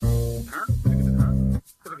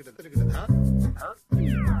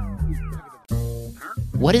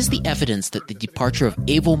What is the evidence that the departure of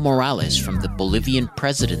Evo Morales from the Bolivian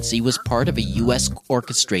presidency was part of a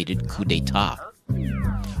U.S.-orchestrated coup d'etat?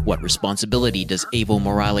 What responsibility does Evo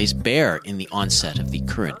Morales bear in the onset of the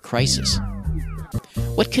current crisis?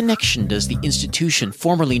 What connection does the institution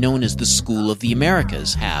formerly known as the School of the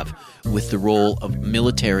Americas have with the role of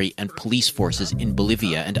military and police forces in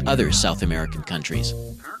Bolivia and other South American countries?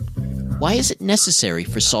 Why is it necessary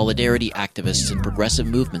for solidarity activists and progressive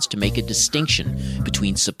movements to make a distinction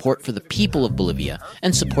between support for the people of Bolivia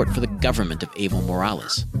and support for the government of Evo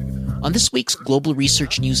Morales? On this week's Global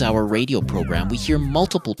Research News Hour radio program, we hear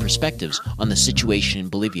multiple perspectives on the situation in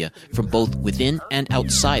Bolivia from both within and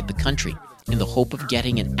outside the country, in the hope of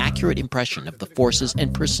getting an accurate impression of the forces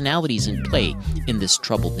and personalities in play in this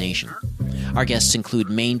troubled nation. Our guests include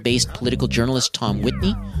Maine-based political journalist Tom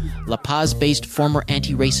Whitney, La Paz-based former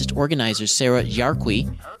anti-racist organizer Sarah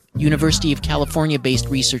Yarqui, University of California-based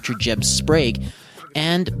researcher Jeb Sprague,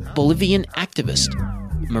 and Bolivian activist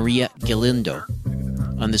Maria Galindo.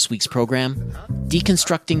 On this week's program,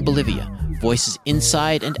 Deconstructing Bolivia, voices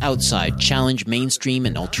inside and outside challenge mainstream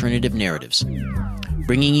and alternative narratives.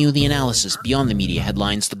 Bringing you the analysis beyond the media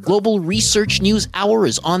headlines, the Global Research News Hour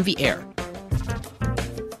is on the air.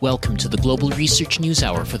 Welcome to the Global Research News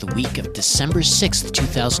Hour for the week of December 6th,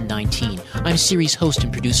 2019. I'm series host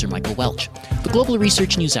and producer Michael Welch. The Global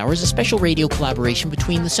Research News Hour is a special radio collaboration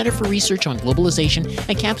between the Center for Research on Globalization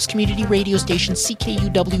and campus community radio station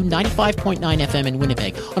CKUW 95.9 FM in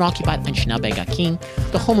Winnipeg on occupied Anishinaabe-Gakin,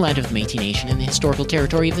 the homeland of the Métis Nation in the historical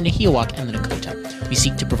territory of the Nahiawak and the Nakota. We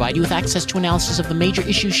seek to provide you with access to analysis of the major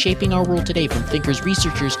issues shaping our world today from thinkers,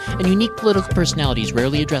 researchers, and unique political personalities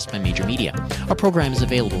rarely addressed by major media. Our program is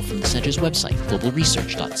available from the Center's website,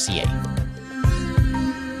 globalresearch.ca.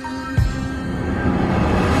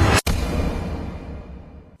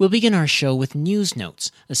 We'll begin our show with News Notes,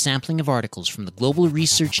 a sampling of articles from the Global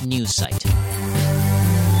Research News site.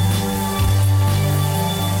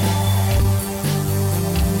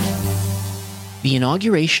 The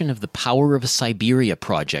inauguration of the Power of Siberia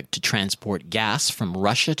project to transport gas from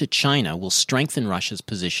Russia to China will strengthen Russia's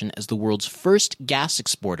position as the world's first gas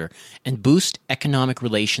exporter and boost economic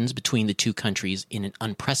relations between the two countries in an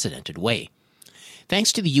unprecedented way.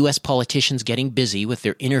 Thanks to the U.S. politicians getting busy with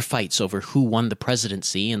their inner fights over who won the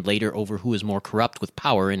presidency and later over who is more corrupt with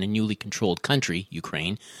power in a newly controlled country,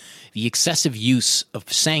 Ukraine, the excessive use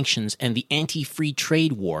of sanctions and the anti-free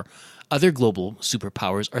trade war, other global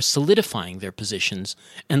superpowers are solidifying their positions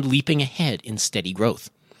and leaping ahead in steady growth.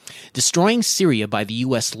 Destroying Syria by the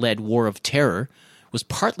U.S.-led war of terror was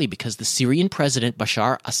partly because the Syrian president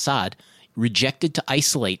Bashar Assad rejected to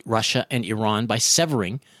isolate Russia and Iran by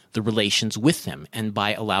severing the relations with them and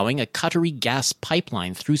by allowing a Qatari gas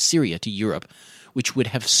pipeline through Syria to Europe, which would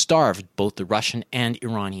have starved both the Russian and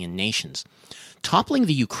Iranian nations. Toppling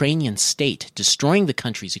the Ukrainian state, destroying the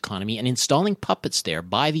country's economy, and installing puppets there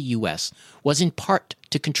by the U.S. was in part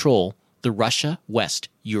to control the Russia-West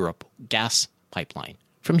Europe gas pipeline.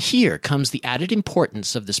 From here comes the added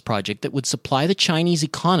importance of this project that would supply the Chinese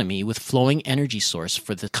economy with flowing energy source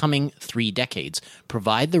for the coming 3 decades,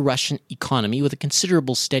 provide the Russian economy with a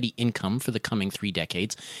considerable steady income for the coming 3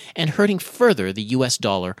 decades, and hurting further the U.S.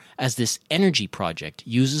 dollar as this energy project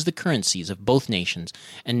uses the currencies of both nations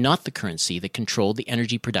and not the currency that controlled the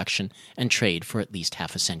energy production and trade for at least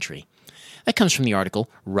half a century. That comes from the article,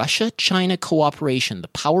 Russia-China Cooperation, the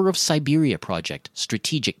Power of Siberia Project,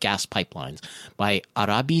 Strategic Gas Pipelines, by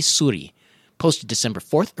Arabi Suri, posted December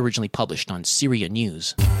 4th, originally published on Syria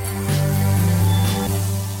News.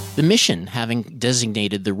 The mission, having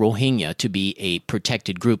designated the Rohingya to be a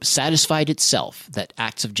protected group, satisfied itself that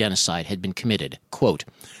acts of genocide had been committed. Quote,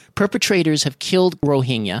 perpetrators have killed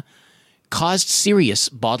Rohingya, caused serious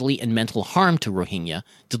bodily and mental harm to Rohingya,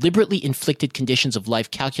 deliberately inflicted conditions of life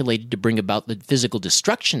calculated to bring about the physical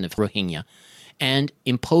destruction of Rohingya, and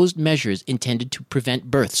imposed measures intended to prevent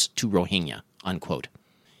births to Rohingya, unquote.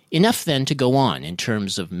 Enough then to go on in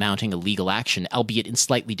terms of mounting a legal action, albeit in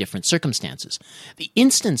slightly different circumstances. The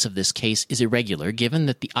instance of this case is irregular, given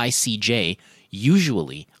that the ICJ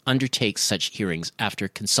usually undertakes such hearings after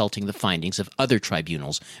consulting the findings of other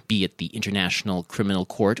tribunals, be it the International Criminal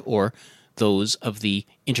Court or those of the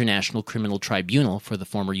International Criminal Tribunal for the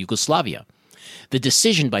former Yugoslavia. The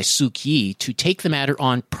decision by Suu Kyi to take the matter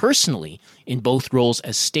on personally in both roles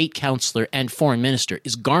as state counselor and foreign minister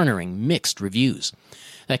is garnering mixed reviews.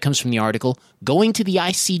 That comes from the article, Going to the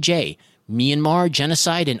ICJ, Myanmar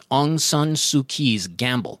Genocide and Aung San Suu Kyi's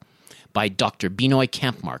Gamble, by Dr. Binoy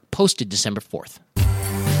Kampmark, posted December 4th.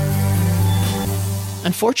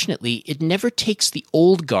 Unfortunately, it never takes the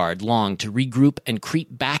old guard long to regroup and creep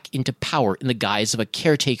back into power in the guise of a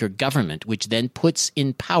caretaker government, which then puts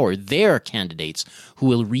in power their candidates who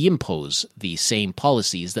will reimpose the same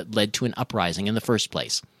policies that led to an uprising in the first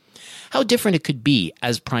place. How different it could be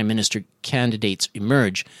as prime minister candidates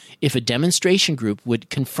emerge if a demonstration group would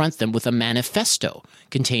confront them with a manifesto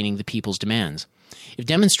containing the people's demands. If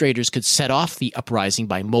demonstrators could set off the uprising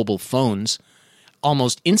by mobile phones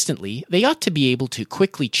almost instantly, they ought to be able to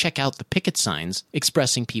quickly check out the picket signs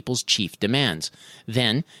expressing people's chief demands,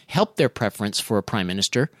 then help their preference for a prime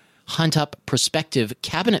minister, hunt up prospective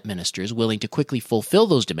cabinet ministers willing to quickly fulfill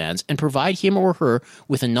those demands, and provide him or her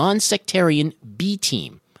with a non-sectarian B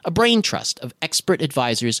team, a brain trust of expert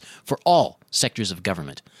advisors for all sectors of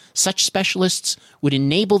government. Such specialists would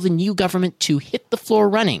enable the new government to hit the floor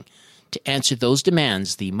running to answer those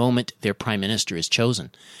demands the moment their prime minister is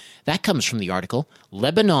chosen. That comes from the article,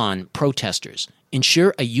 Lebanon Protesters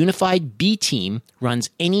Ensure a Unified B Team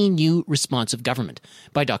Runs Any New Responsive Government,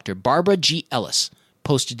 by Dr. Barbara G. Ellis,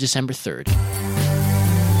 posted December 3rd.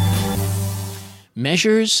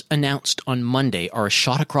 Measures announced on Monday are a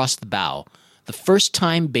shot across the bow. The first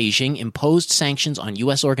time Beijing imposed sanctions on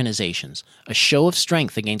U.S. organizations, a show of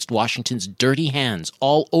strength against Washington's dirty hands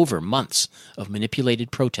all over months of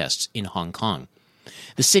manipulated protests in Hong Kong.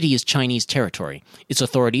 The city is Chinese territory. Its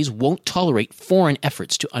authorities won't tolerate foreign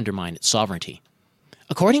efforts to undermine its sovereignty.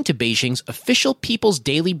 According to Beijing's official People's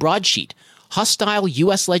Daily broadsheet, hostile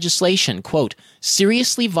U.S. legislation, quote,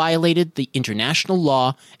 seriously violated the international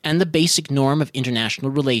law and the basic norm of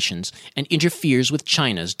international relations and interferes with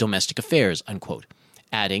China's domestic affairs, unquote,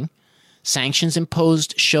 adding, sanctions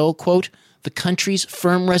imposed show, quote, the country's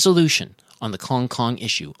firm resolution on the Hong Kong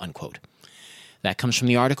issue, unquote. That comes from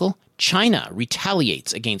the article, China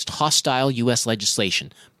Retaliates Against Hostile U.S.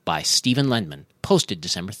 Legislation, by Stephen Lendman, posted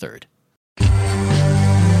December 3rd.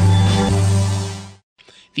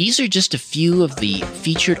 These are just a few of the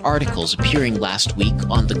featured articles appearing last week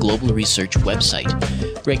on the Global Research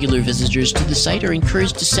website. Regular visitors to the site are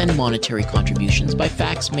encouraged to send monetary contributions by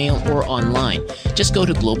fax, mail, or online. Just go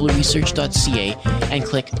to globalresearch.ca and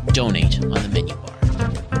click Donate on the menu bar.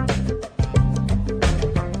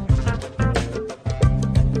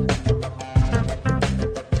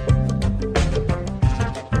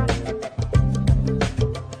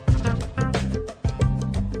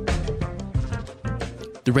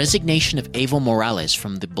 The resignation of Evo Morales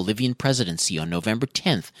from the Bolivian presidency on November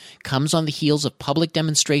 10th comes on the heels of public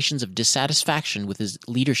demonstrations of dissatisfaction with his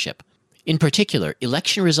leadership. In particular,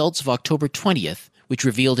 election results of October 20th, which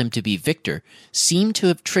revealed him to be victor, seem to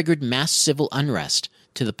have triggered mass civil unrest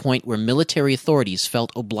to the point where military authorities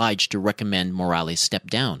felt obliged to recommend Morales step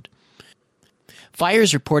down.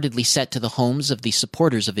 Fires reportedly set to the homes of the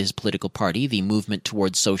supporters of his political party, the Movement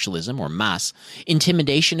Towards Socialism, or MAS,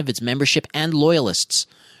 intimidation of its membership and loyalists,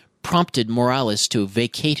 prompted Morales to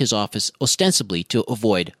vacate his office ostensibly to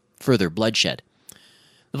avoid further bloodshed.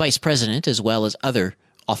 The vice president, as well as other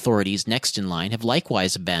authorities next in line, have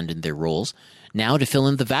likewise abandoned their roles. Now, to fill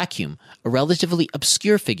in the vacuum, a relatively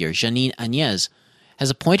obscure figure, Janine Áñez,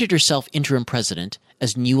 has appointed herself interim president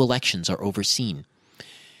as new elections are overseen.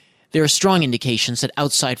 There are strong indications that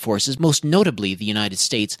outside forces, most notably the United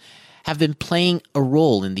States, have been playing a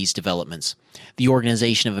role in these developments. The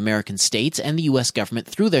Organization of American States and the U.S. government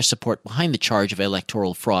threw their support behind the charge of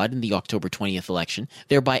electoral fraud in the October 20th election,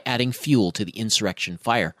 thereby adding fuel to the insurrection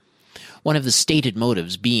fire. One of the stated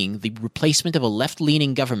motives being the replacement of a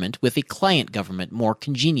left-leaning government with a client government more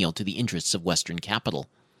congenial to the interests of Western capital.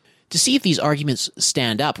 To see if these arguments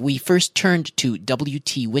stand up, we first turned to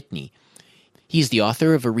W.T. Whitney. He is the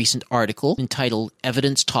author of a recent article entitled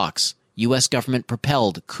Evidence Talks, U.S. Government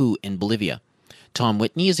Propelled Coup in Bolivia. Tom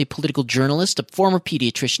Whitney is a political journalist, a former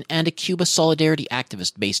pediatrician, and a Cuba Solidarity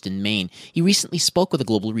activist based in Maine. He recently spoke with the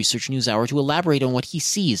Global Research NewsHour to elaborate on what he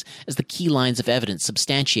sees as the key lines of evidence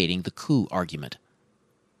substantiating the coup argument.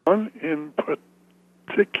 One in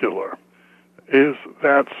particular is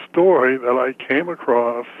that story that I came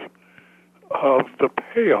across of the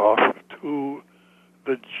payoff to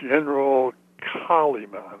the General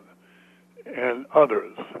Kaliman and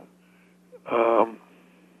others.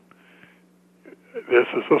 This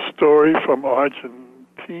is a story from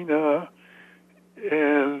Argentina,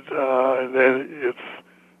 and then it's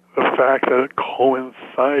the fact that it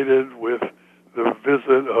coincided with the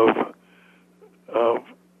visit of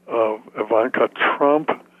Ivanka Trump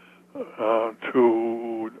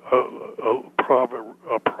to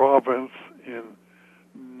a province in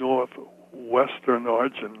northwestern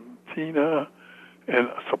Argentina, and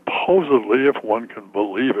supposedly, if one can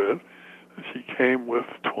believe it, she came with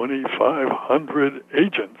 2,500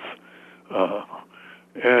 agents.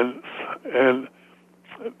 and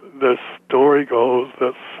the story goes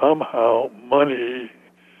that somehow money,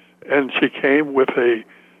 and she came with a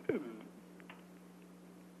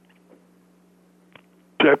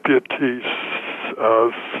deputy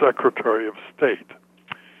secretary of state,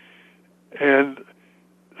 and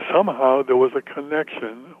somehow there was a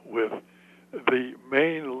connection with the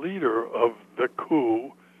main leader of the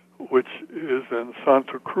coup, which is in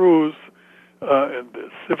Santa Cruz, and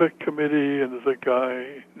the civic committee, and there's a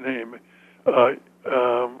guy named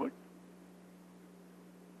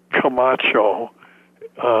Camacho,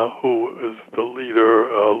 who is the leader,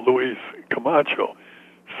 Luis Camacho.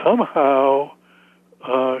 Somehow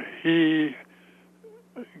he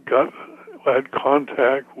had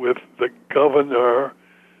contact with the governor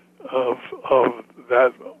of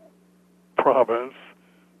that province,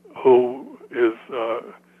 who is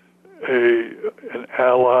an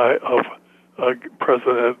ally of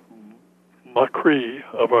President Macri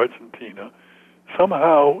of Argentina.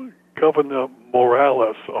 Somehow, Governor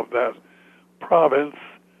Morales of that province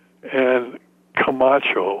and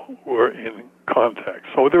Camacho were in contact.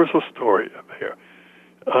 So there's a story there.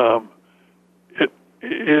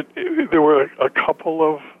 There were a couple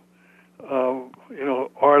of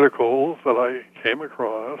articles that I came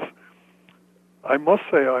across. I must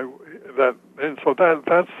say that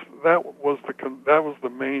was the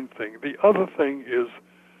main thing. The other thing is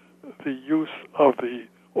the use of the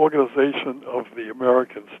Organization of the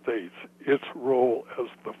American States, its role as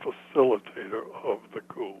the facilitator of the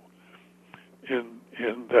coup, in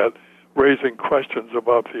that raising questions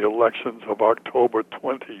about the elections of October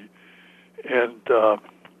 20, and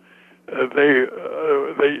there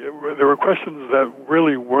were questions that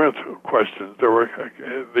really weren't questions.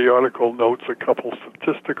 The article notes a couple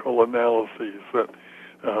statistical analyses that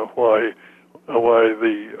why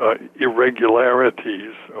the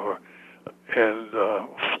irregularities and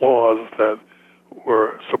flaws that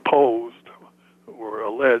were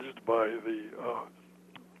alleged by the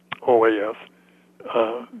OAS,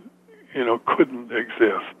 couldn't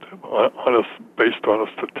exist based on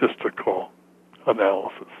a statistical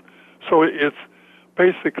analysis. So it's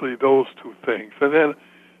basically those two things, and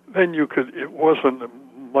then you could. It wasn't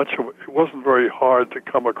very hard to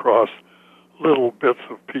come across little bits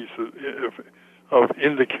of pieces of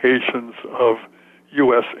indications of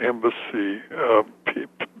U.S. embassy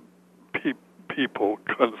people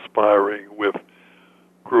conspiring with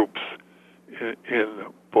groups in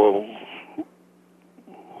Bolivia,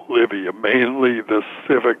 mainly the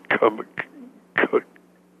civic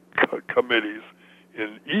committees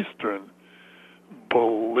in eastern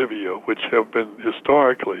Bolivia, which have been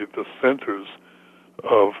historically the centers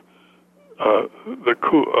of the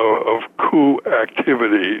coup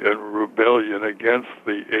activity and rebellion against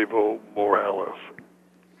the Evo Morales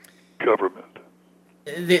government.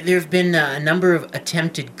 There have been a number of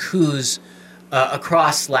attempted coups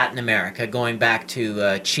across Latin America, going back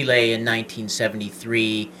to Chile in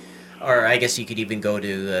 1973, or I guess you could even go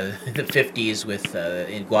to the 50s with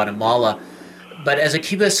in Guatemala. But as a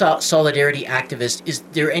Cuba Solidarity activist, is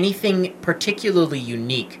there anything particularly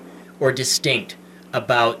unique or distinct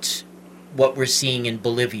about what we're seeing in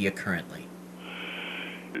Bolivia currently?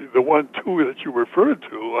 The two that you referred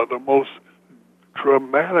to are the most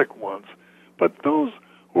dramatic ones, but those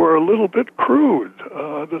were a little bit crude.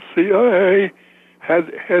 The CIA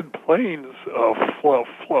had planes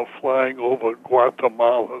flying over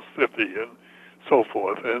Guatemala City and so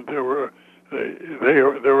forth, and there were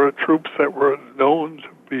troops that were known to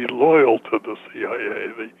be loyal to the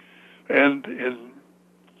CIA. And in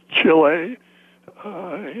Chile,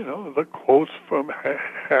 the quotes from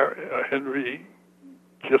Henry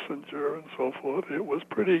Kissinger and so forth, it was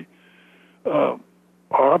pretty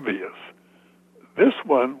obvious. This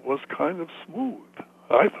one was kind of smooth.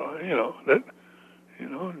 I thought,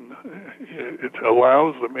 it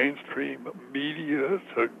allows the mainstream media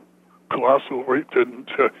to gloss over it.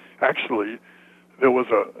 Actually, there was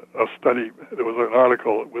a study, there was an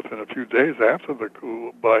article within a few days after the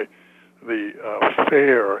coup by the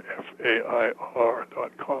FAIR,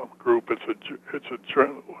 FAIR.com group. It's a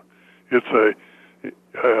journal. It's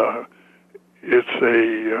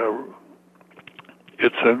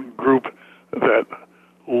a group that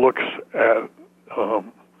looks at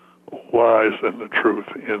lies and the truth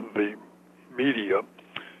in the media,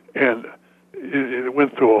 and it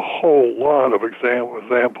went through a whole lot of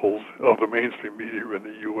examples of the mainstream media in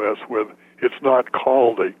the U.S. where it's not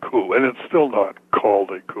called a coup, and it's still not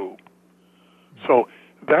called a coup. So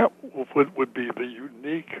that would be the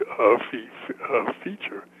unique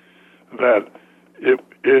feature, that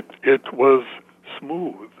it was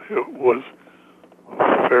smooth. It was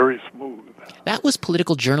very smooth. That was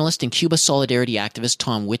political journalist and Cuba solidarity activist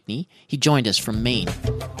Tom Whitney. He joined us from Maine.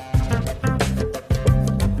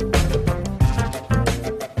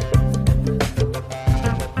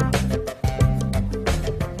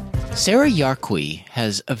 Sarah Yarqui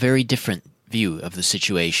has a very different view of the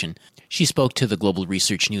situation. She spoke to the Global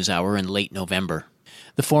Research News Hour in late November.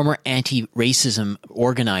 The former anti-racism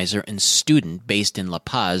organizer and student based in La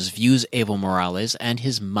Paz views Evo Morales and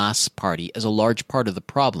his MAS party as a large part of the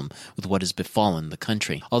problem with what has befallen the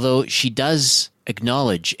country. Although she does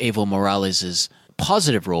acknowledge Evo Morales'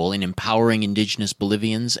 positive role in empowering indigenous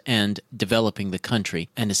Bolivians and developing the country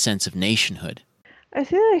and a sense of nationhood. I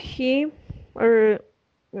think that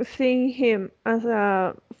seeing him as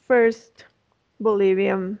a first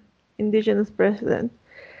Bolivian indigenous president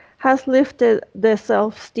has lifted the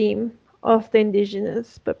self-esteem of the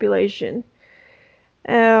indigenous population.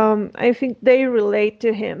 I think they relate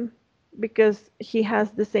to him because he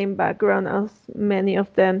has the same background as many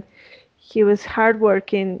of them. He was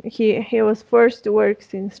hardworking. He was forced to work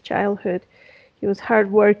since childhood. He was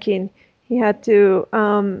hardworking. He had to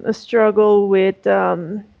struggle with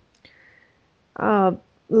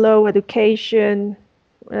low education,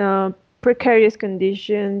 precarious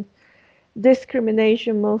conditions,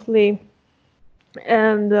 discrimination mostly,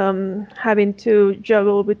 and having to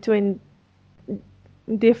juggle between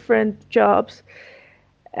different jobs.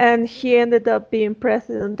 And he ended up being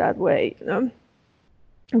president that way,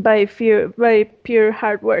 by pure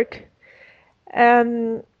hard work.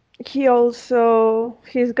 And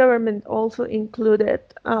his government also included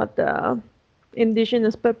the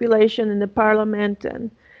indigenous population in the parliament and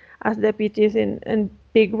as deputies in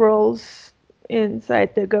big roles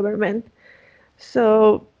inside the government.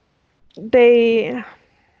 So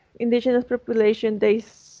indigenous population, they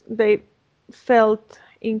felt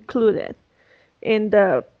included in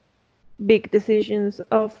the big decisions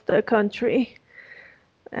of the country.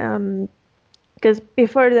 Because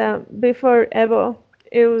before Evo,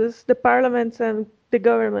 it was the parliament and the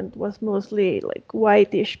government was mostly like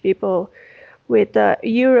whitish people with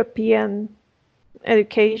European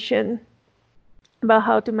education about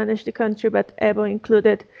how to manage the country, but Evo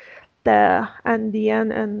included the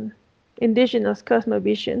Andean and indigenous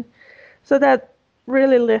cosmovision. So that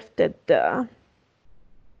really lifted the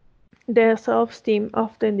self-esteem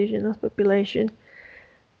of the indigenous population.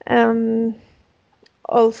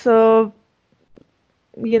 Also,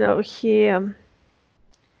 he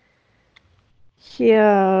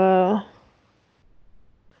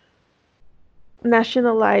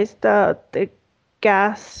nationalized the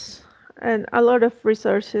gas and a lot of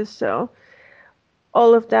resources. So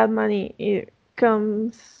all of that money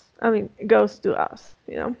goes to us,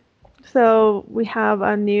 So we have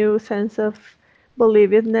a new sense of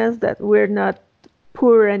Bolivianness, that we're not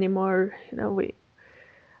poor anymore.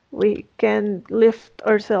 We can lift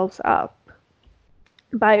ourselves up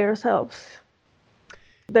by ourselves.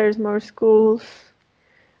 There's more schools,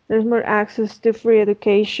 there's more access to free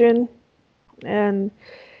education, and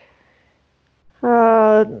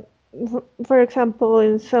for example,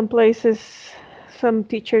 in some places, some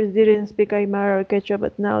teachers didn't speak Aymara or Quechua,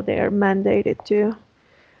 but now they are mandated to.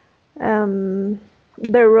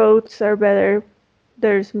 The roads are better.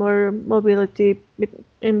 There's more mobility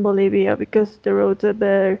in Bolivia because the roads are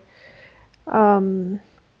better.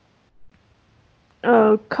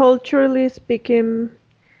 Culturally speaking,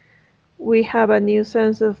 we have a new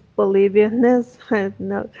sense of Bolivianness. I don't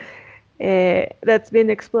know. That's been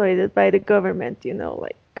exploited by the government,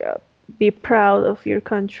 be proud of your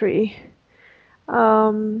country.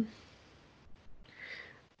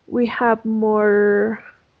 We have more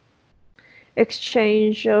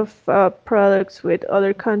exchange of products with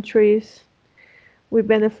other countries. We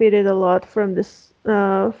benefited a lot from this,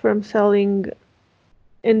 from selling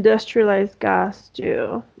industrialized gas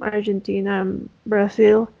to Argentina and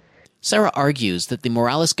Brazil. Sarah argues that the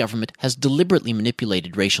Morales government has deliberately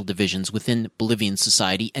manipulated racial divisions within Bolivian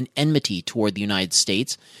society and enmity toward the United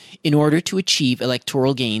States in order to achieve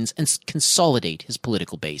electoral gains and consolidate his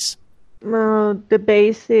political base.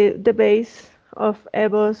 The base of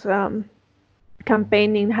Evo's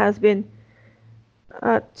campaigning has been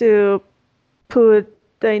to put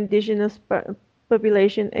the indigenous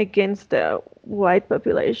population against the white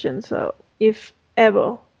population. So if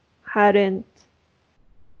Evo hadn't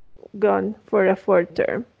gone for a fourth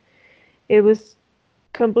term, it was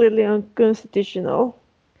completely unconstitutional.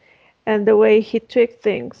 And the way he tweaked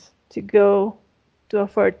things to go to a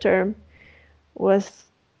fourth term was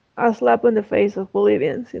a slap on the face of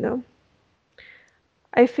Bolivians,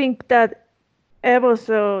 I think that Evo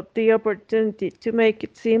saw the opportunity to make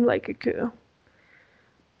it seem like a coup.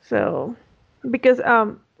 So because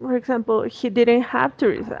for example, he didn't have to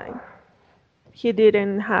resign. He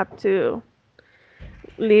didn't have to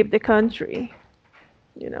leave the country,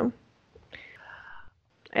 you know.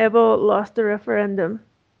 Evo lost the referendum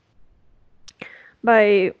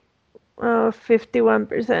by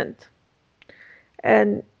 51%.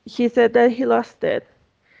 And he said that he lost it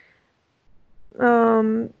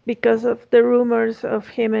because of the rumors of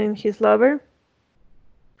him and his lover.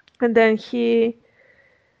 And then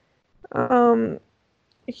um,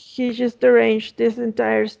 he just arranged this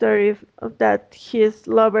entire story of that his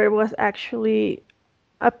lover was actually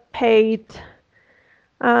a paid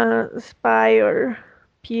spy or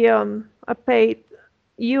peon, a paid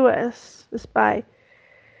U.S. spy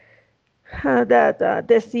that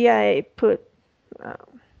the CIA put uh,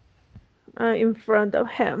 in front of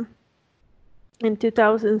him in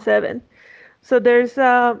 2007. So there's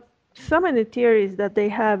so many theories that they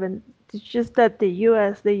have, and it's just that the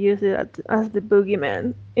U.S. they use it as the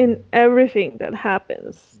boogeyman in everything that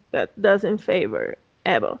happens that doesn't favor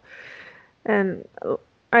Evo. And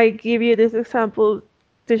I give you this example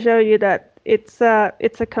to show you that it's a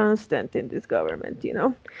constant in this government. You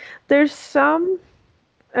know, there's some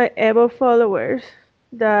Evo followers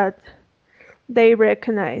that they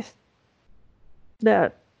recognize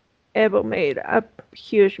that Evo made a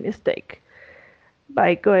huge mistake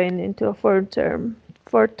by going into a fourth term,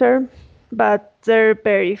 but they're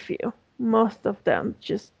very few. Most of them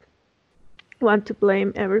just want to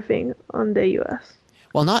blame everything on the US.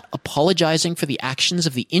 While not apologizing for the actions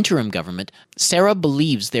of the interim government, Sarah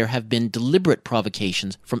believes there have been deliberate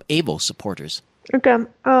provocations from Evo supporters. Okay.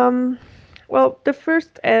 Well, the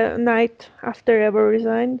first night after Evo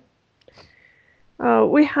resigned,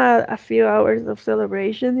 we had a few hours of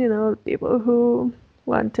celebration. You know, people who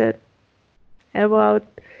wanted Evo out.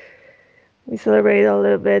 We celebrated a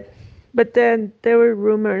little bit, but then there were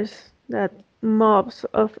rumors that mobs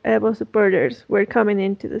of Evo supporters were coming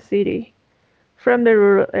into the city from the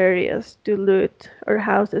rural areas to loot our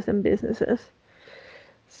houses and businesses.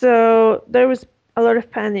 So there was a lot of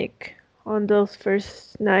panic on those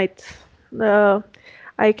first nights.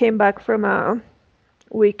 I came back from a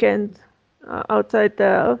weekend outside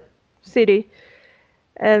the city,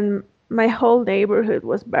 and my whole neighborhood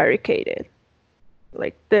was barricaded.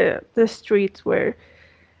 Like the streets were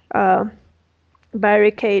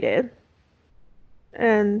barricaded,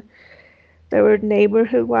 and there were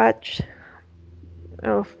neighborhood watch.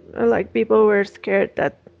 Of like people were scared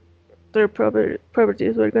that their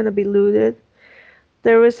properties were going to be looted.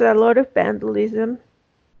 There was a lot of vandalism,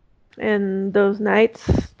 and those nights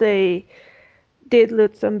they did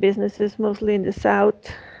loot some businesses, mostly in the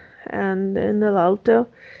south and in El Alto.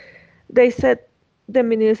 They set the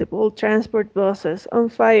municipal transport buses on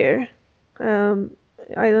fire. I don't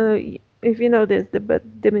know if you know this, but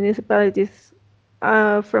the municipalities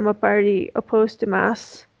from a party opposed to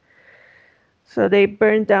mass, so they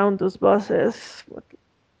burned down those buses.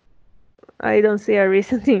 I don't see a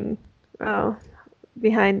reasoning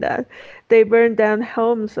behind that. They burned down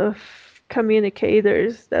homes of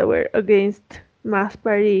communicators that were against mass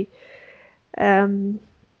party. There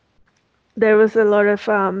was a lot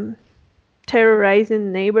of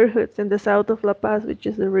terrorizing neighborhoods in the south of La Paz, which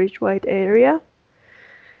is a rich white area.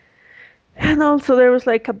 And also there was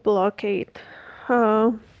like a blockade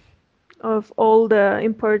of all the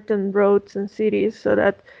important roads and cities so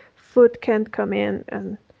that food can't come in,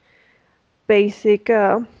 and basic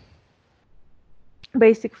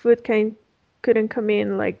food couldn't come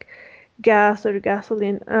in, like gas or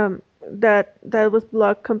gasoline. That was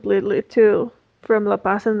blocked completely too. From La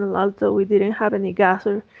Paz and El Alto, we didn't have any gas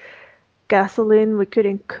or gasoline. We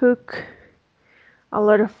couldn't cook. A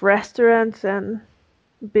lot of restaurants and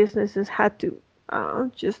businesses had to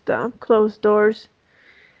just close doors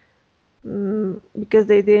because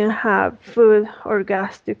they didn't have food or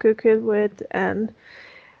gas to cook it with, and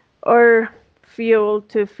or fuel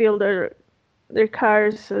to fill their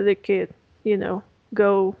cars so they could,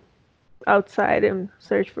 go outside and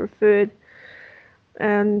search for food.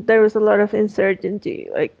 And there was a lot of uncertainty.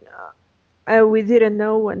 Like we didn't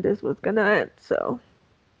know when this was gonna end, so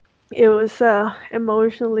it was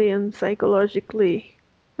emotionally and psychologically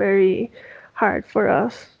very hard for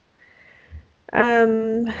us.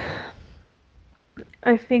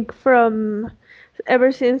 I think from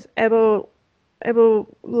ever since Evo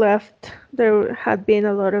left, there had been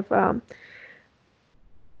a lot of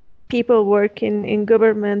people working in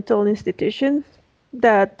governmental institutions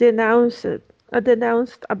that denounced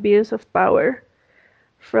abuse of power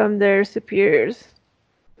from their superiors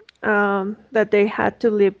that they had to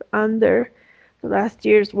live under the last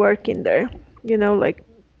years working there. Like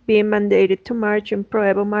being mandated to march in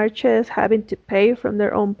pro-Evo marches, having to pay from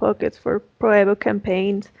their own pockets for pro-Evo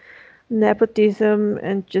campaigns, nepotism,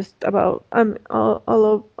 and just about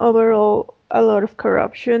overall a lot of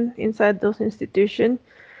corruption inside those institutions.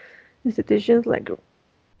 Like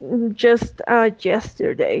just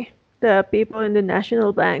yesterday, the people in the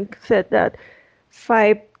National Bank said that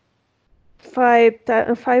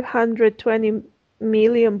 520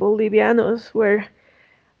 million Bolivianos were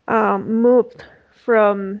moved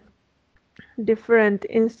from different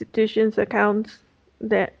institutions' accounts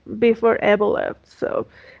that before Evo left. So,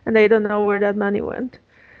 and they don't know where that money went.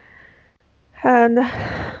 And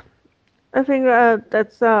I think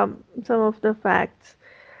that's some of the facts.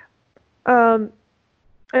 I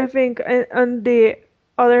think on the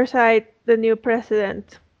other side, the new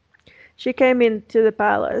president, she came into the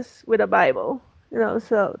palace with a Bible,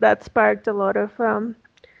 so that sparked a lot of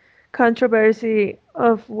controversy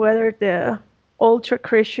of whether the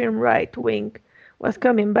ultra-Christian right wing was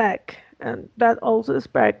coming back, and that also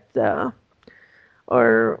sparked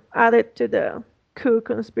or added to the coup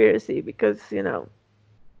conspiracy because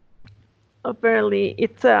apparently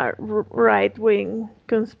it's a right-wing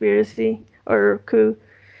conspiracy or coup.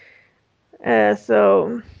 And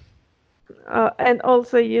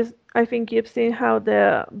also I think you've seen how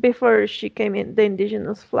before she came in, the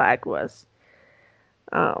indigenous flag was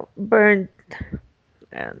burned,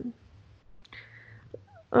 and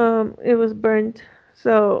it was burned.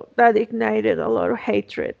 So that ignited a lot of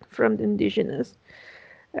hatred from the indigenous.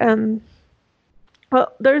 Well,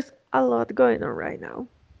 there's a lot going on right now.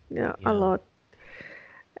 Yeah. A lot.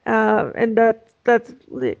 And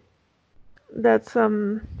that's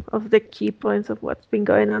some of the key points of what's been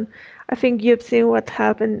going on. I think you've seen what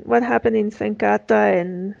happened in Sencata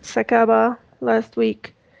and Sacaba last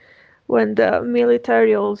week when the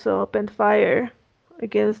military also opened fire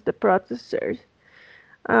against the protesters.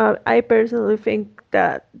 I personally think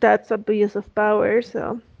that that's abuse of power.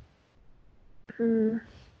 So the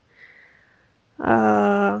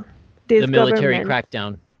military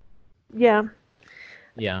crackdown. Yeah.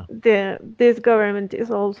 This government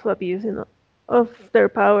is also abusing of their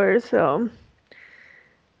power. So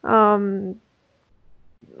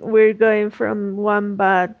we're going from one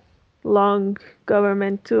bad long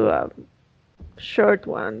government to a short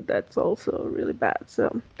one that's also really bad.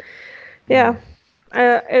 So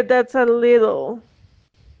that's a little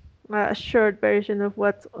short version of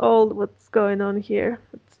what's going on here.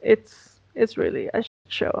 It's really a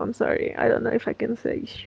show. I'm sorry, I don't know if I can say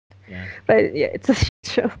shit. But yeah, it's a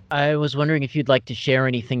show. I was wondering if you'd like to share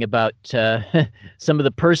anything about some of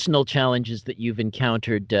the personal challenges that you've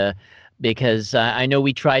encountered, because I know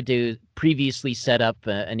we tried to previously set up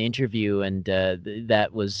an interview, and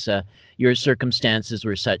that was your circumstances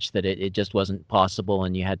were such that it just wasn't possible,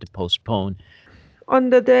 and you had to postpone. On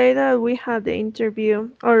the day that we had the interview,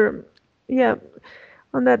 on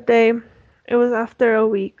that day, it was after a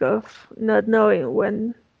week of not knowing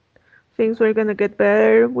when things were going to get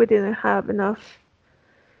better. We didn't have enough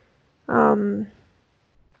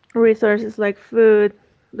resources like food.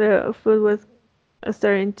 The food was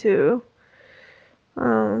starting to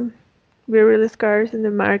be really scarce in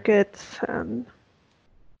the markets, and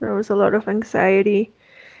there was a lot of anxiety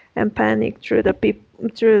and panic through the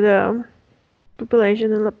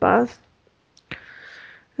population in La Paz.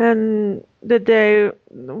 And the day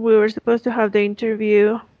we were supposed to have the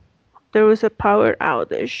interview, there was a power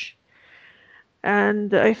outage.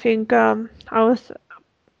 And I think I was,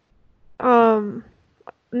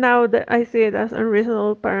 now that I see it as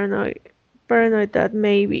unreasonable paranoid that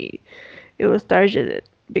maybe it was targeted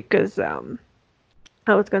because I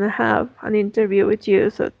was going to have an interview with you,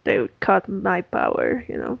 so they would cut my power,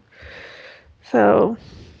 So,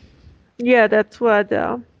 yeah, that's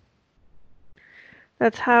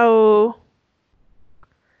how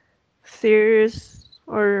serious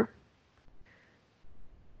or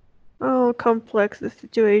complex the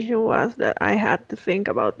situation was that I had to think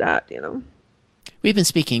about that, We've been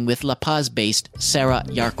speaking with La Paz-based Sarah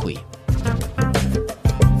Yarqui.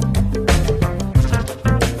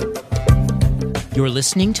 You're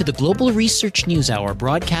listening to the Global Research News Hour,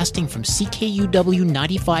 broadcasting from CKUW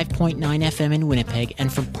 95.9 FM in Winnipeg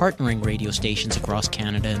and from partnering radio stations across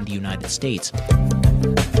Canada and the United States.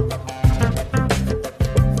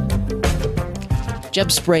 Jeb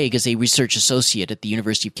Sprague is a research associate at the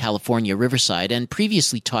University of California, Riverside, and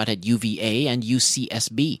previously taught at UVA and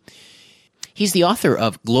UCSB. He's the author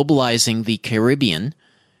of Globalizing the Caribbean,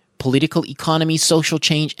 Political Economy, Social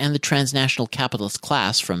Change, and the Transnational Capitalist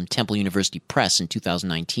Class from Temple University Press in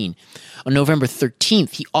 2019. On November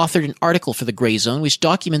 13th, he authored an article for the Gray Zone which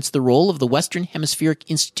documents the role of the Western Hemispheric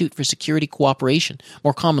Institute for Security Cooperation,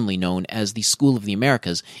 more commonly known as the School of the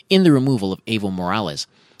Americas, in the removal of Evo Morales.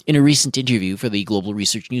 In a recent interview for the Global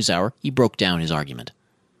Research NewsHour, he broke down his argument.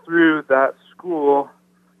 Through that school,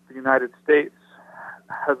 the United States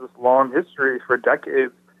has this long history for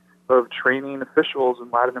decades of training officials in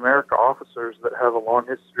Latin America, officers that have a long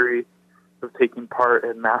history of taking part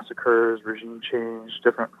in massacres, regime change,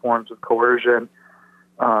 different forms of coercion.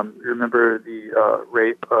 You remember the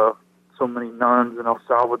rape of so many nuns in El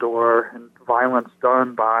Salvador and violence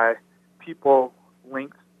done by people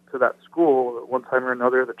linked to that school at one time or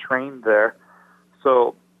another that trained there.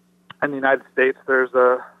 So in the United States, there's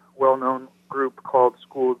a well-known group called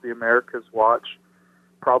School of the Americas Watch,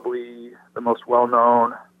 probably the most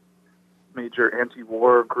well-known major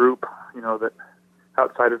anti-war group, that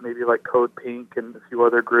outside of maybe like Code Pink and a few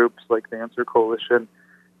other groups like the Answer Coalition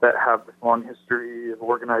that have this long history of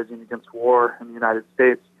organizing against war in the United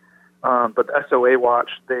States. But the SOA Watch,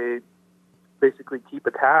 they basically keep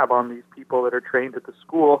a tab on these people that are trained at the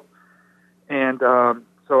school. And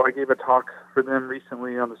so I gave a talk for them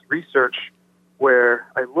recently on this research where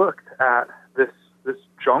I looked at this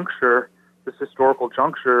juncture, this historical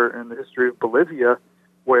juncture in the history of Bolivia,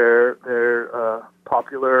 where their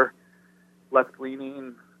popular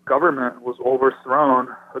left-leaning government was overthrown,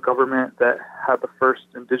 a government that had the first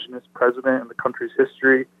indigenous president in the country's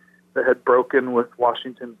history, that had broken with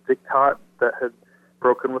Washington's diktat, that had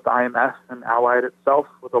broken with the IMF and allied itself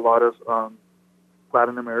with a lot of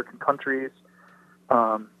Latin American countries.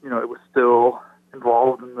 It was still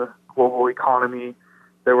involved in the global economy.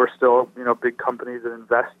 There were still, big companies that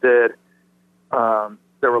invested.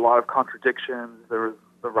 There were a lot of contradictions. There was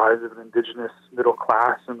the rise of an indigenous middle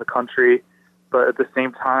class in the country. But at the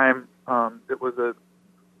same time, it was a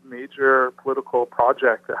major political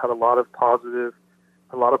project that had a lot of positive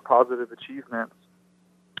achievements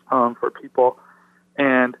for people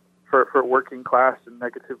and for working class and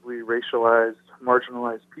negatively racialized,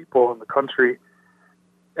 marginalized people in the country.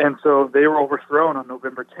 And so they were overthrown on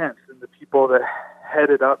November 10th, and the people that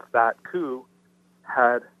headed up that coup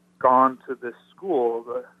had gone to this school,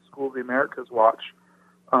 the School of the Americas Watch,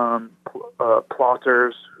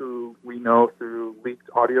 plotters who we know through leaked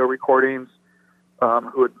audio recordings,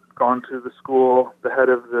 who had gone to the school, the head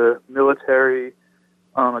of the military,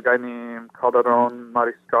 a guy named Calderon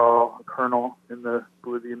Mariscal, a colonel in the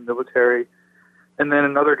Bolivian military, and then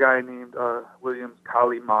another guy named Williams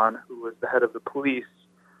Kaliman, who was the head of the police,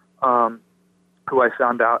 who I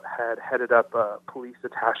found out had headed up a police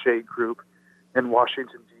attaché group in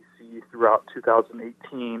Washington, D.C. throughout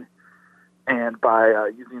 2018. And by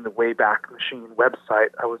using the Wayback Machine website,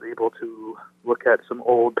 I was able to look at some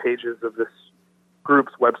old pages of this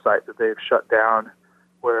group's website that they've shut down,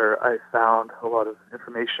 where I found a lot of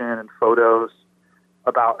information and photos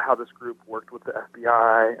about how this group worked with the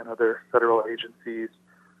FBI and other federal agencies.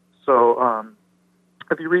 So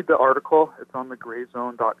if you read the article, it's on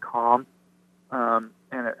thegrayzone.com, and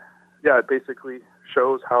it basically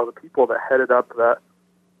shows how the people that headed up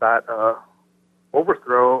that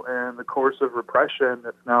overthrow and the coercive repression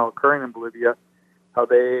that's now occurring in Bolivia, how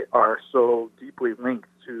they are so deeply linked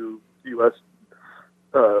to the U.S.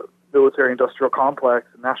 Military-industrial complex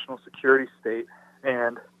and national security state,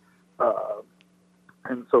 and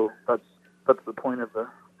so that's the point of the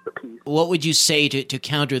piece. What would you say to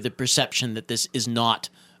counter the perception that this is not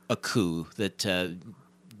a coup,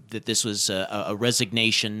 that this was a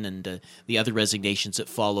resignation, and the other resignations that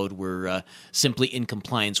followed were simply in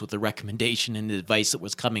compliance with the recommendation and the advice that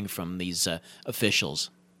was coming from these officials?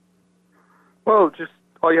 Well, just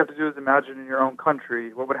all you have to do is imagine in your own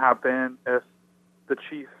country what would happen if the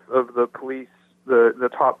chief of the police, the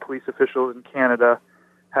top police officials in Canada,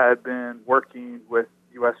 had been working with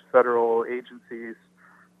U.S. federal agencies,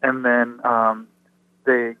 and then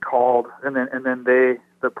they called, and then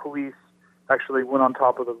the police actually went on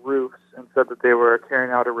top of the roofs and said that they were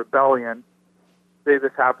carrying out a rebellion.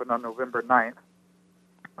 This happened on November 9th.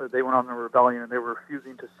 They went on a rebellion and they were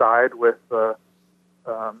refusing to side with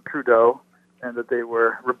Trudeau, and that they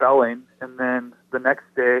were rebelling. And then the next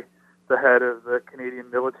day, the head of the Canadian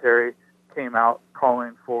military came out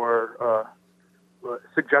calling for,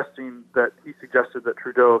 suggested that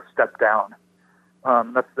Trudeau step down.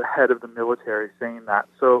 That's the head of the military saying that.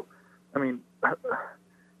 So, I mean,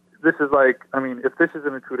 this is if this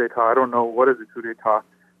isn't a coup d'etat, I don't know what is a coup d'etat.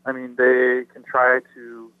 I mean, they can try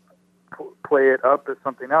to play it up as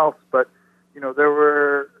something else, but, there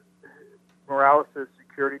were Morales'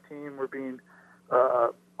 security team were being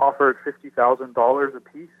offered $50,000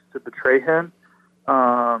 apiece to betray him.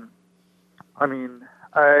 I mean,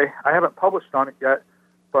 I haven't published on it yet,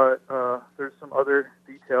 but there's some other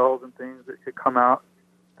details and things that could come out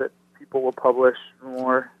that people will publish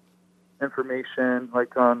more information,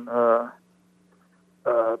 like on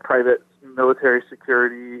private military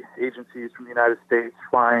security agencies from the United States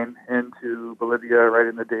flying into Bolivia right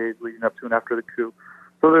in the days leading up to and after the coup.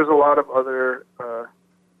 So there's a lot of other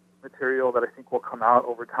material that I think will come out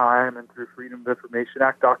over time and through Freedom of Information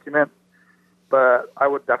Act documents. But I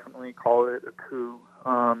would definitely call it a coup.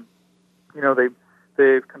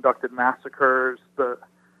 They've conducted massacres.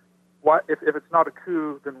 If it's not a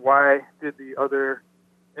coup, then why did the other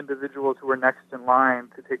individuals who were next in line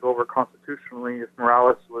to take over constitutionally, if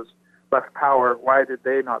Morales was left power, why did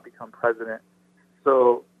they not become president?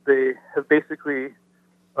 So they have basically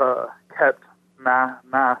kept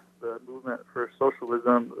MAS, the Movement for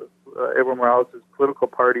Socialism, Evo Morales' political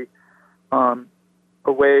party,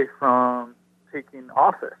 away from taking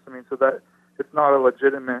office. I mean, so that it's not a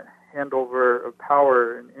legitimate handover of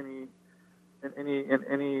power in any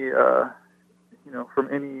from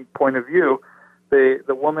any point of view.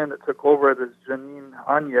 The woman that took over, this Janine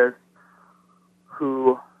Áñez,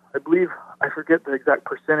 who I believe, I forget the exact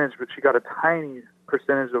percentage, but she got a tiny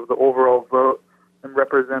percentage of the overall vote and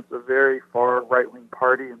represents a very far right-wing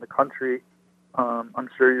party in the country. I'm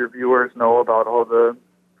sure your viewers know about all the,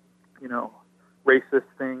 racist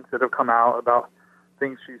things that have come out about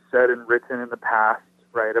things she's said and written in the past,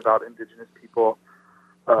 right, about indigenous people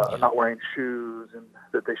not wearing shoes and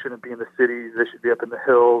that they shouldn't be in the cities, they should be up in the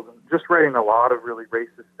hills, and just writing a lot of really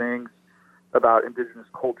racist things about indigenous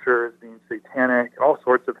culture as being satanic, all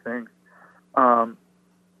sorts of things.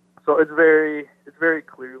 So it's very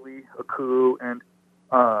clearly a coup, and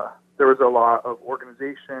there was a lot of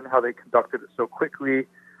organization, how they conducted it so quickly,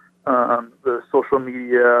 the social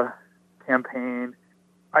media campaign.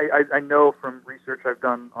 I know from research I've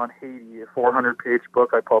done on Haiti, a 400-page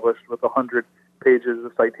book I published with 100 pages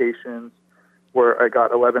of citations, where I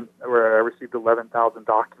received 11,000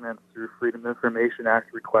 documents through Freedom of Information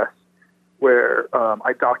Act requests, where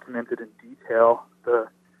I documented in detail the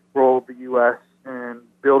role of the U.S. in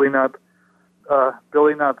building up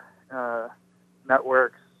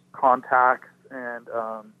networks, contacts, and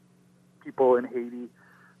people in Haiti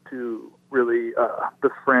to really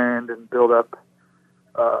befriend and build up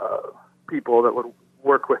people that would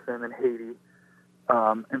work with them in Haiti.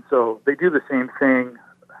 And so they do the same thing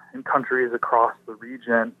in countries across the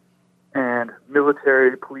region, and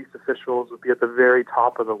military, police officials would be at the very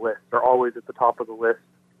top of the list. They're always at the top of the list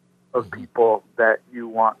of people that you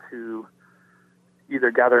want to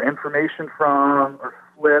either gather information from or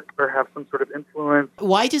flip or have some sort of influence.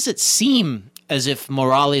 Why does it seem as if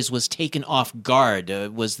Morales was taken off guard?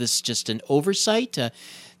 Was this just an oversight?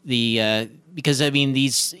 Because, I mean,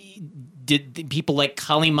 did people like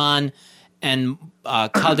Kaliman and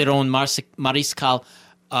Calderón Mariscal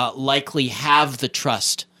likely have the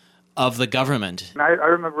trust of the government? And I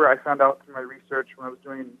remember I found out through my research when I was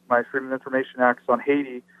doing my Freedom of Information Acts on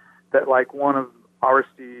Haiti that one of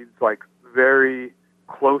Aristide's very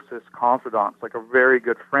closest confidants, a very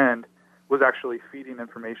good friend, was actually feeding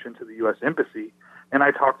information to the U.S. Embassy. And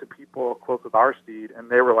I talked to people close with Aristide, and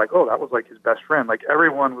they were like, "Oh, that was his best friend."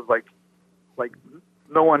 Everyone was like,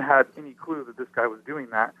 no one had any clue that this guy was doing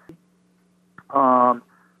that.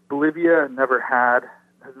 Bolivia has never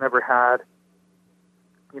had,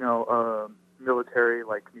 military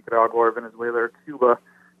like Nicaragua or Venezuela or Cuba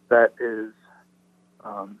that is,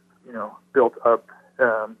 built up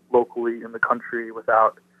locally in the country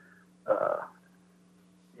without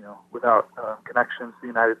connections to the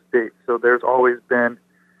United States. So there's always been,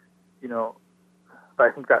 I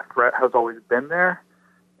think that threat has always been there,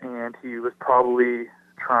 and he was probably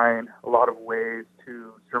trying a lot of ways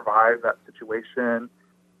to survive that situation.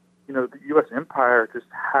 The U.S. empire just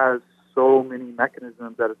has so many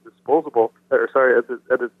mechanisms at its disposal.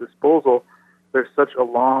 There's such a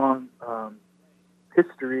long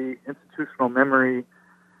history, institutional memory,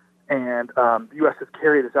 and the U.S. has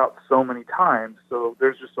carried this out so many times. So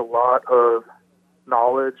there's just a lot of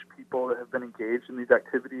knowledge, people that have been engaged in these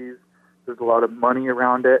activities. There's a lot of money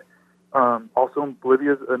around it. Also,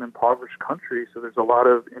 Bolivia is an impoverished country, so there's a lot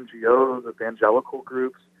of NGOs, evangelical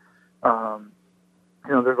groups.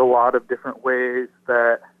 There's a lot of different ways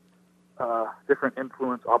that different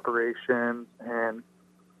influence operations and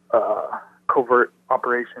covert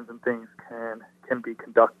operations and things can be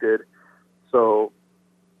conducted. So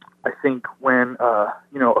I think when,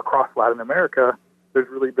 across Latin America, there's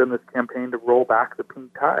really been this campaign to roll back the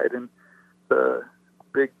pink tide, and the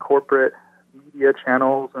big corporate media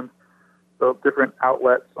channels and the different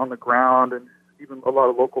outlets on the ground, and even a lot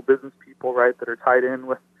of local business people, right, that are tied in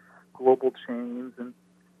with global chains and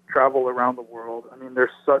travel around the world. I mean,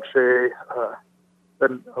 there's such a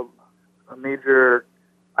major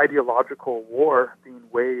ideological war being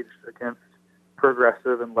waged against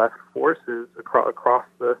progressive and left forces across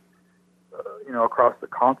the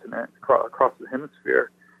continent, across the hemisphere.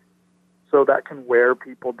 So that can wear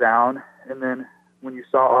people down. And then when you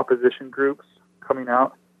saw opposition groups coming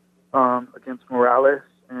out against Morales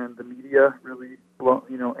and the media really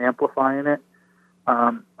amplifying it,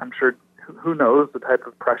 I'm sure who knows the type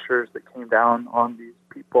of pressures that came down on these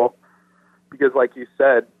people. Because like you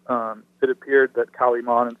said, it appeared that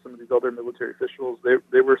Kaliman and some of these other military officials,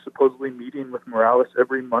 they were supposedly meeting with Morales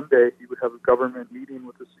every Monday. He would have a government meeting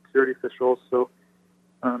with the security officials. So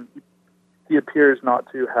he appears not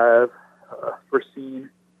to have foreseen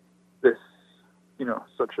this,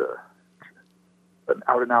 such an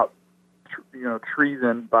out-and-out,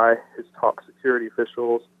 treason by his top security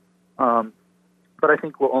officials. But I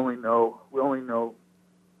think we'll only know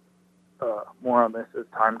more on this as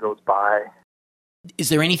time goes by. Is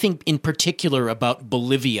there anything in particular about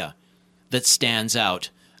Bolivia that stands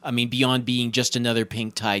out? I mean, beyond being just another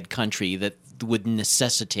pink-tide country that would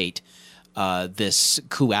necessitate this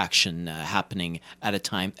coup action happening at the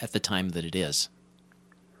time that it is?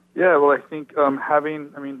 Yeah, well, I think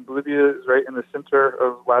Bolivia is right in the center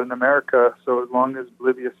of Latin America. So as long as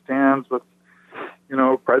Bolivia stands with,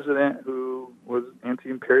 a president who was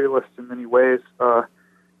anti-imperialist in many ways,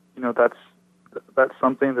 that's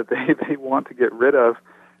something that they want to get rid of,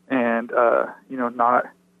 and the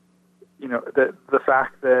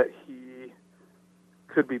fact that he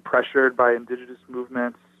could be pressured by indigenous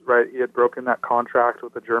movements, right? He had broken that contract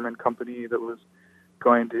with a German company that was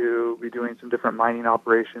going to be doing some different mining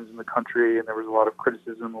operations in the country, and there was a lot of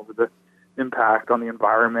criticism over the impact on the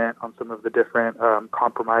environment, on some of the different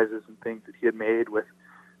compromises and things that he had made with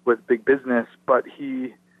big business. But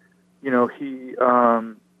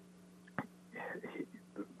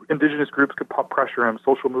indigenous groups could pressure him,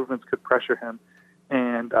 social movements could pressure him,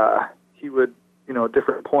 and he would, at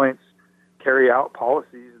different points, carry out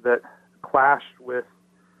policies that clashed with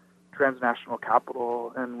transnational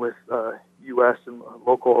capital and with U.S. and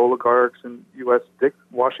local oligarchs and U.S.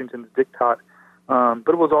 Washington's diktat.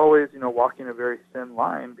 But it was always, walking a very thin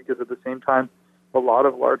line, because at the same time, a lot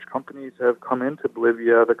of large companies have come into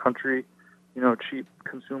Bolivia. The country, cheap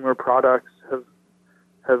consumer products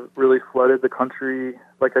have really flooded the country.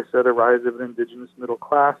 Like I said, a rise of an indigenous middle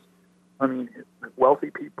class. I mean,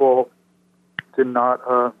 wealthy people did not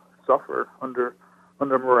suffer under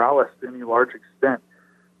Morales to any large extent.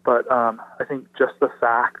 But I think just the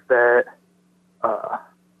fact that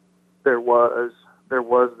there was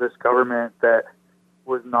this government that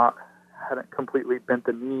hadn't completely bent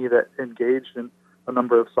the knee, that engaged in a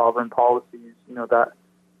number of sovereign policies,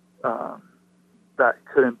 that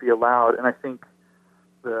couldn't be allowed. And I think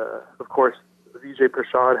of course, Vijay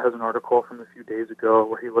Prashad has an article from a few days ago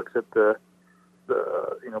where he looks at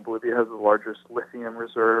Bolivia has the largest lithium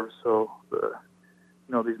reserves, so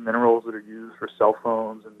these minerals that are used for cell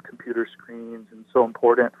phones and computer screens and so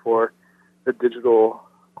important for the digital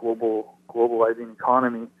globalizing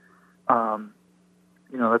economy.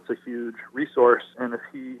 That's a huge resource, and if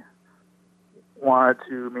he wanted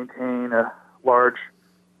to maintain a large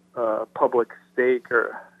public stake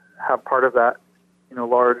or have part of that,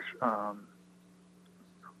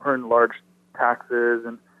 earn large taxes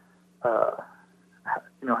and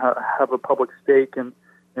have a public stake in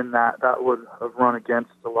that would have run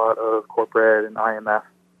against a lot of corporate and IMF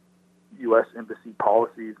U.S. embassy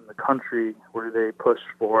policies in the country, where they push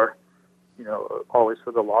for, always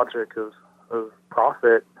for the logic of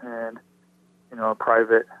profit and,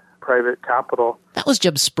 private capital. That was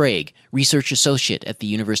Jeb Sprague, research associate at the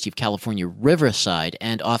University of California, Riverside,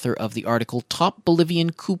 and author of the article Top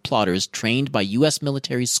Bolivian Coup Plotters Trained by U.S.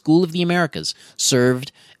 Military School of the Americas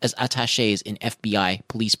Served as Attachés in FBI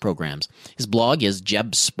Police Programs. His blog is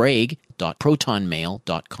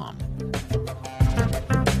jebsprague.protonmail.com.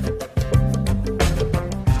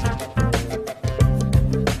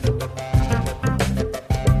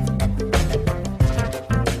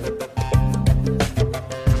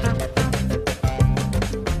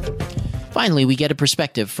 Finally, we get a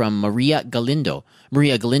perspective from Maria Galindo.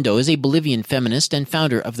 Maria Galindo is a Bolivian feminist and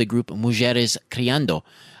founder of the group Mujeres Criando,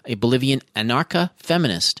 a Bolivian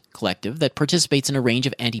anarcha-feminist collective that participates in a range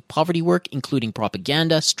of anti-poverty work, including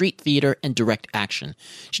propaganda, street theater, and direct action.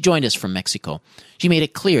 She joined us from Mexico. She made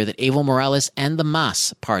it clear that Evo Morales and the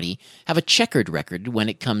MAS party have a checkered record when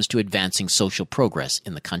it comes to advancing social progress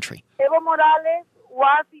in the country. Evo Morales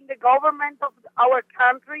was in the government of our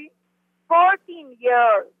country 14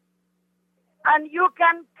 years. And you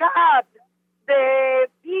can cut the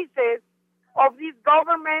pieces of this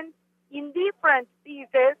government in different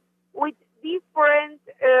pieces with different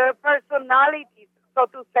personalities, so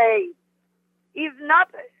to say.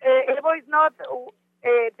 Evo is not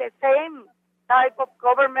the same type of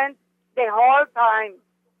government the whole time.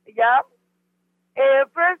 Yeah.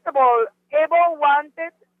 First of all, Evo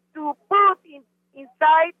wanted to put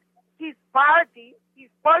inside his party, his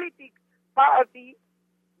politics party,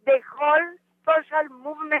 the whole social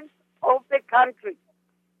movement of the country.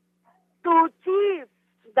 To achieve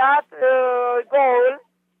that goal,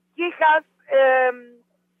 he has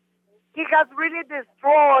really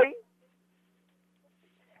destroyed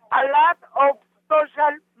a lot of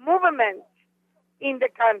social movements in the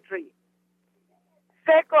country.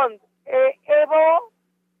 Second, Evo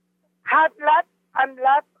had lots and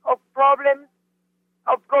lots of problems,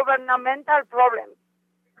 of governmental problems.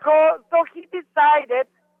 So he decided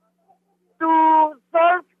to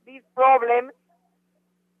solve these problems,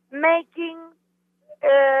 making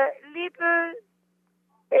little,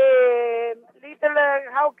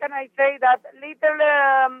 how can I say that, little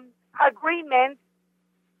agreements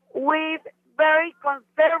with very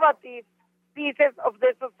conservative pieces of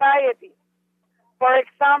the society. For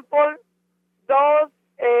example, those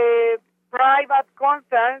private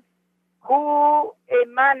concerns who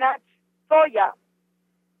manage soya,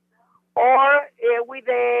 or with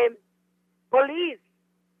the police,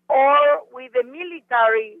 or with the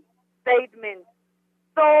military statement.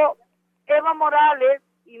 So Evo Morales,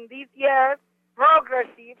 in these years,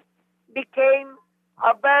 progressive, became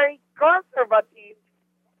a very conservative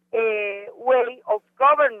way of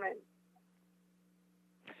government.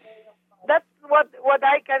 That's what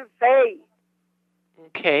I can say.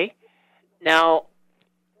 Okay. Now,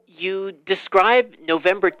 you describe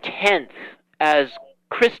November 10th as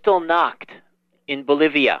Kristallnacht in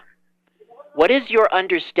Bolivia. What is your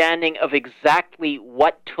understanding of exactly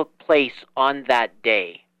what took place on that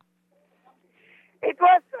day? It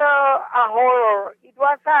was a horror. It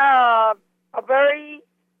was a very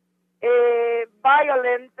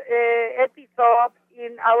violent episode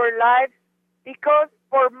in our lives, because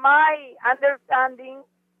for my understanding,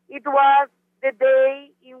 it was the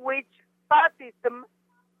day in which fascism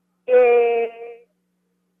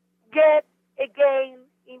get again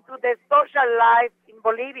into the social life in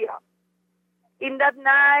Bolivia. In that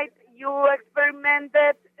night, you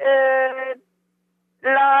experimented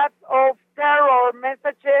lots of terror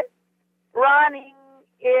messages running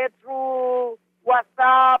through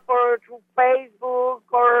WhatsApp or through Facebook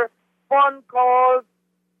or phone calls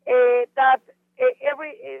that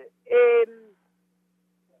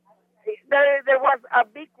there was a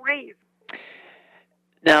big risk.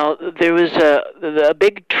 Now, there was a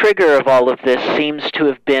big trigger of all of this seems to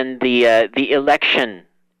have been the election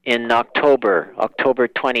in October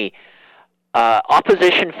 20.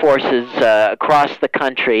 Opposition forces across the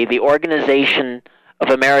country, the Organization of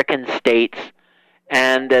American States,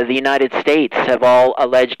 and the United States have all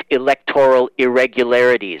alleged electoral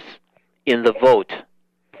irregularities in the vote.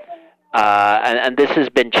 And this has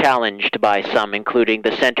been challenged by some, including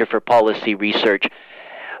the Center for Policy Research.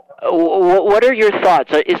 What are your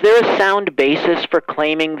thoughts? Is there a sound basis for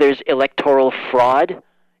claiming there's electoral fraud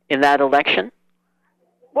in that election?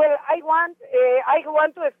 Well, I want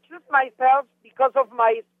to excuse myself because of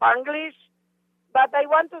my Spanglish, but I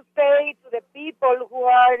want to say to the people who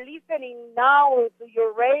are listening now to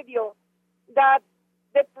your radio that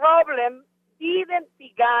the problem didn't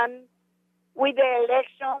begin with the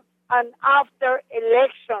elections and after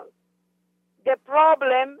elections. The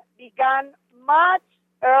problem began much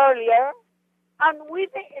earlier, and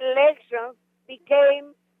with the elections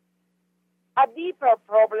became a deeper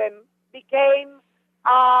problem, became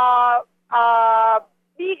a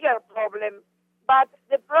bigger problem. But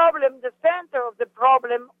the problem, the center of the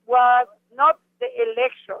problem was not the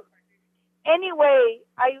election. Anyway,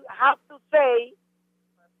 I have to say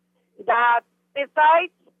that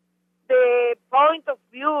besides the point of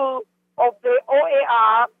view of the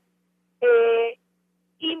OEA,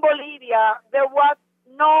 in Bolivia, there was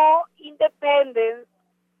no independence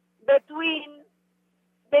between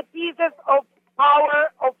the pieces of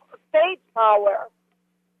power, of state power.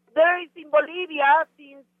 There is in Bolivia,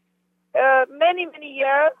 since many, many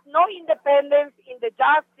years, no independence in the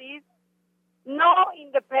justice, no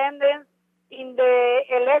independence in the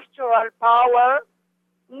electoral power,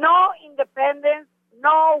 no independence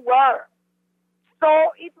nowhere.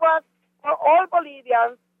 So it was for all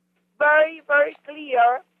Bolivians very, very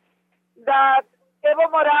clear that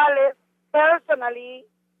Evo Morales personally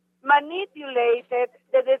manipulated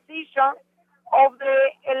the decision of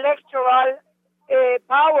the electoral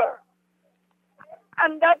power.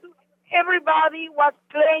 And that everybody was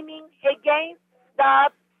claiming against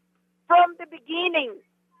that from the beginning.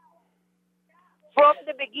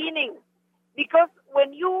 Because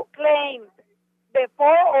when you claim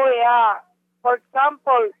before OEA, for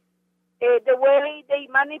example, the way they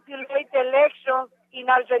manipulate elections in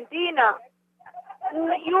Argentina,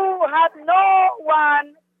 you had no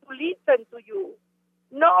one to listen to you,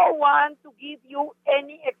 no one to give you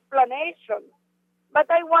any explanation. But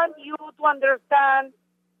I want you to understand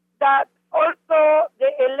that also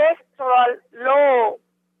the electoral law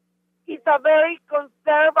is a very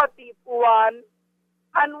conservative one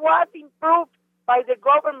and was improved by the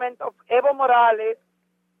government of Evo Morales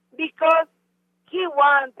because he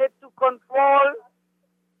wanted to control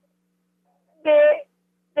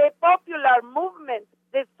the popular movement,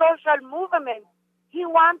 the social movement. He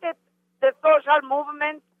wanted the social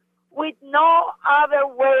movement with no other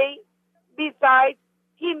way besides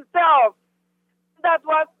himself. That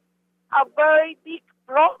was a very big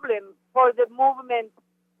problem for the movement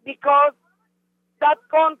because that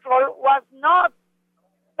control was not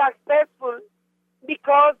successful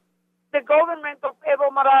because the government of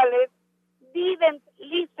Evo Morales didn't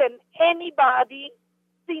listen anybody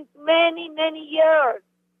since many, many years.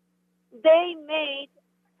 They made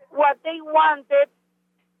what they wanted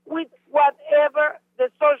with whatever the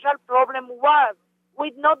social problem was,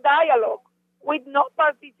 with no dialogue, with no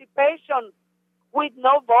participation, with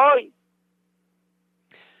no voice.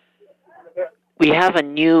 We have a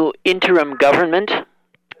new interim government,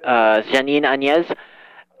 Janine Áñez.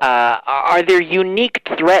 Are there unique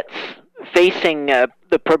threats facing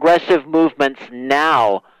the progressive movements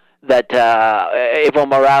now that Evo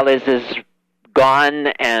Morales is gone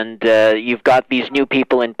and you've got these new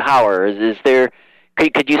people in power?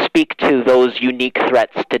 Could you speak to those unique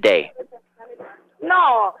threats today?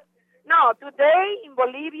 No. Today in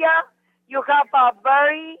Bolivia, you have a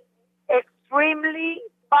very extremely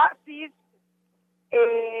fascist,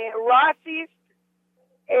 racist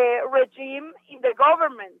regime in the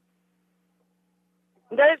government.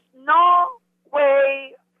 There's no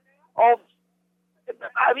way of,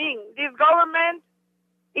 this government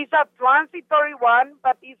is a transitory one,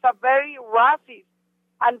 but it's a very racist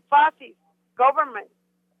and fascist government.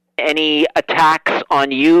 Any attacks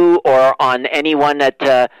on you or on anyone at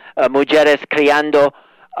Mujeres Criando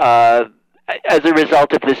as a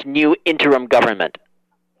result of this new interim government?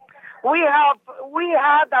 We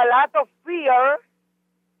had a lot of fear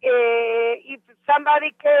if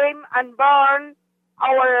somebody came and burned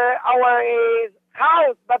our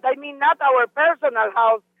house, but I mean not our personal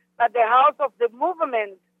house, but the house of the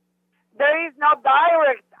movement. There is no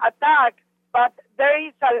direct attack, but there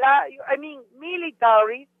is a lot.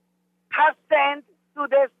 Military has sent to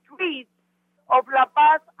the streets of La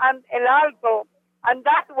Paz and El Alto, and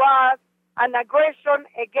that was an aggression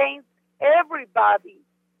against everybody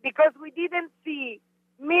because we didn't see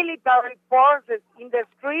military forces in the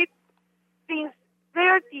streets since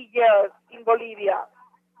 30 years in Bolivia.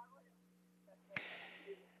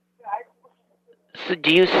 So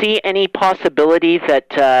do you see any possibility that,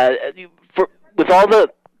 with all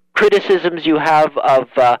the criticisms you have of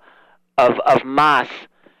MAS,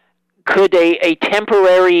 could a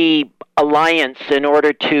temporary alliance in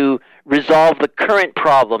order to resolve the current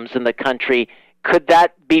problems in the country, could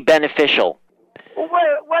that be beneficial? Well,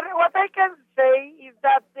 what I can say is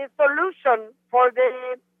that the solution for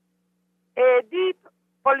the deep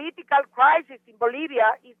political crisis in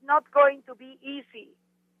Bolivia is not going to be easy.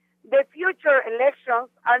 The future elections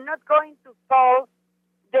are not going to solve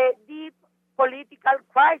the deep political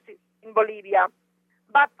crisis in Bolivia.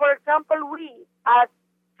 But, for example, we, as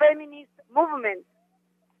feminist movement,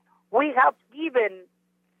 we have given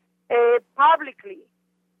publicly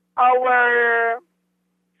our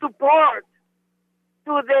support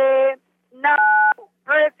to the now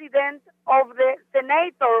president of the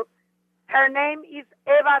Senator. Her name is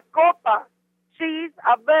Eva Copa. She is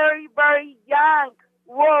a very, very young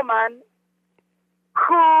woman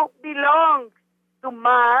who belongs to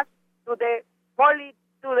MAS, to the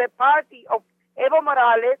party of Evo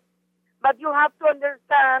Morales. But you have to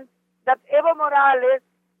understand that Evo Morales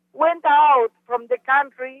went out from the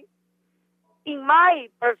country, in my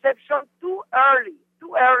perception, too early.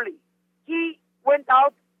 He went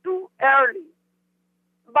out too early.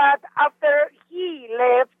 But after he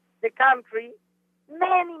left the country,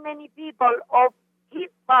 many, many people of his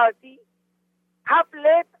party have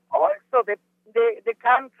led also the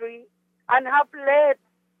country and have led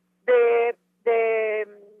the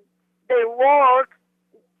work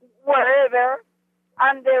wherever,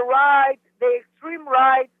 and the extreme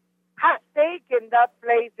right has taken that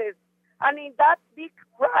places. And in that big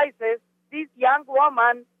crisis, this young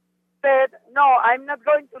woman said, no, I'm not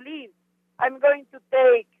going to leave. I'm going to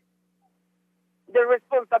take the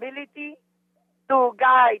responsibility to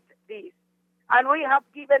guide this. And we have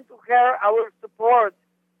given to her our support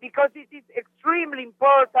because it is extremely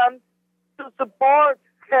important to support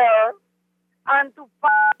her and to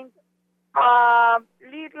find a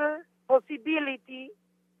little possibility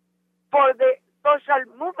for the social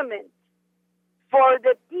movement, for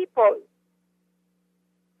the people.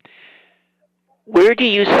 Where do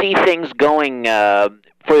you see things going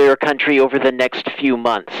for your country over the next few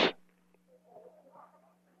months?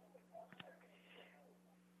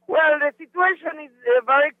 Well, the situation is a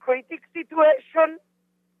very critical situation.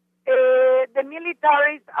 The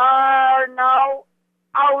militaries are now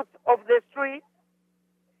out of the streets,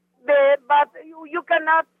 but you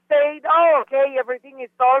cannot say, oh, okay, everything is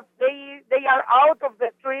solved. They are out of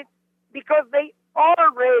the streets because they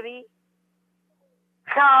already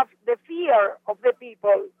have the fear of the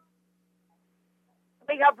people.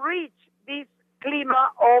 They have reached this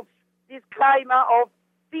climate of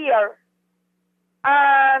fear.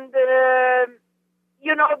 And,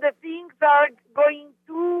 the things are going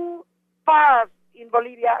too fast in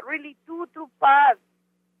Bolivia, really too fast.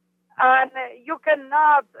 And you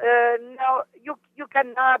cannot, you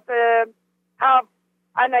cannot have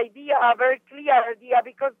an idea, a very clear idea,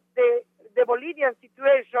 because the Bolivian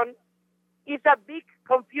situation is a big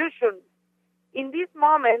confusion. In this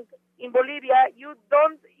moment, in Bolivia, you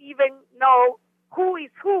don't even know who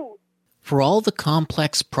is who. For all the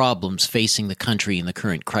complex problems facing the country in the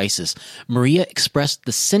current crisis, Maria expressed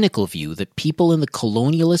the cynical view that people in the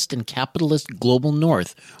colonialist and capitalist global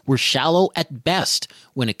north were shallow at best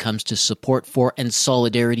when it comes to support for and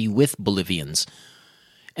solidarity with Bolivians,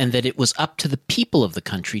 and that it was up to the people of the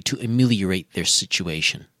country to ameliorate their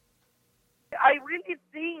situation. I really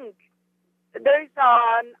think there is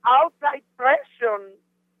an outside press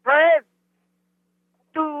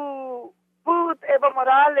to put Evo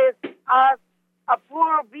Morales as a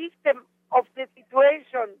poor victim of the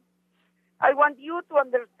situation. I want you to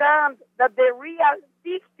understand that the real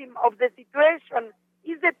victim of the situation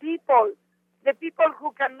is the people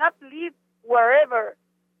who cannot live wherever,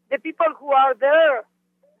 the people who are there,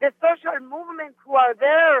 the social movements who are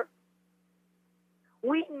there.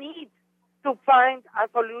 We need to find a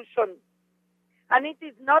solution. And it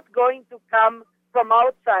is not going to come from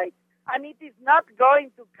outside. And it is not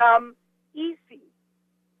going to come easy.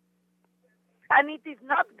 And it is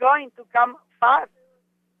not going to come fast.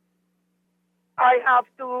 I have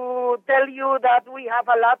to tell you that we have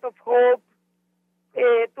a lot of hope.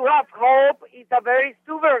 To have hope is a very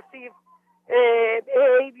subversive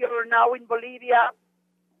behavior now in Bolivia.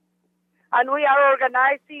 And we are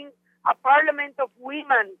organizing a parliament of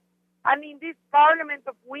women. And in this parliament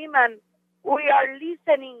of women, we are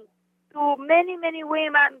listening to many, many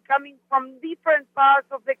women coming from different parts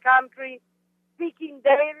of the country, speaking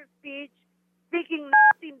their speech, speaking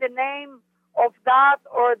not in the name of that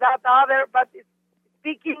or that other, but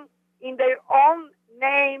speaking in their own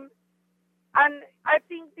name. And I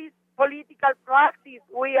think this political practice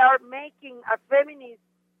we are making as feminists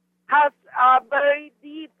has a very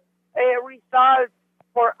deep result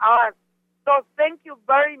for us. So thank you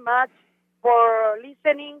very much for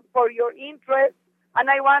listening, for your interest. And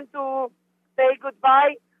I want to say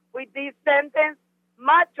goodbye with this sentence: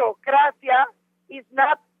 machocracia is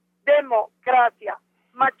not democracia.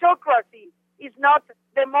 Machocracy is not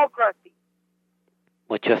democracy.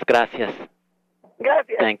 Muchas gracias.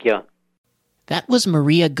 Gracias. Thank you. That was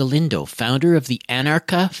Maria Galindo, founder of the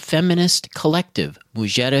anarcha-feminist collective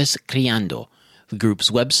Mujeres Criando. The group's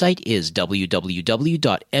website is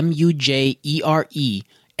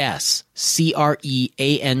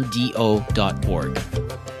www.mujerescreando.org.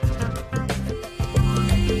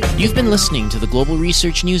 You've been listening to the Global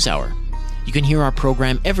Research News Hour. You can hear our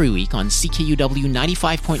program every week on CKUW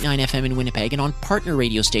 95.9 FM in Winnipeg and on partner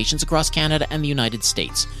radio stations across Canada and the United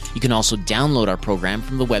States. You can also download our program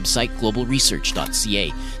from the website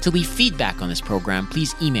globalresearch.ca. To leave feedback on this program,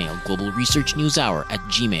 please email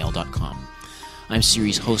globalresearchnewshour@gmail.com. I'm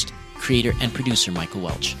series host, creator, and producer Michael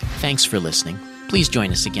Welch. Thanks for listening. Please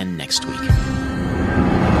join us again next week.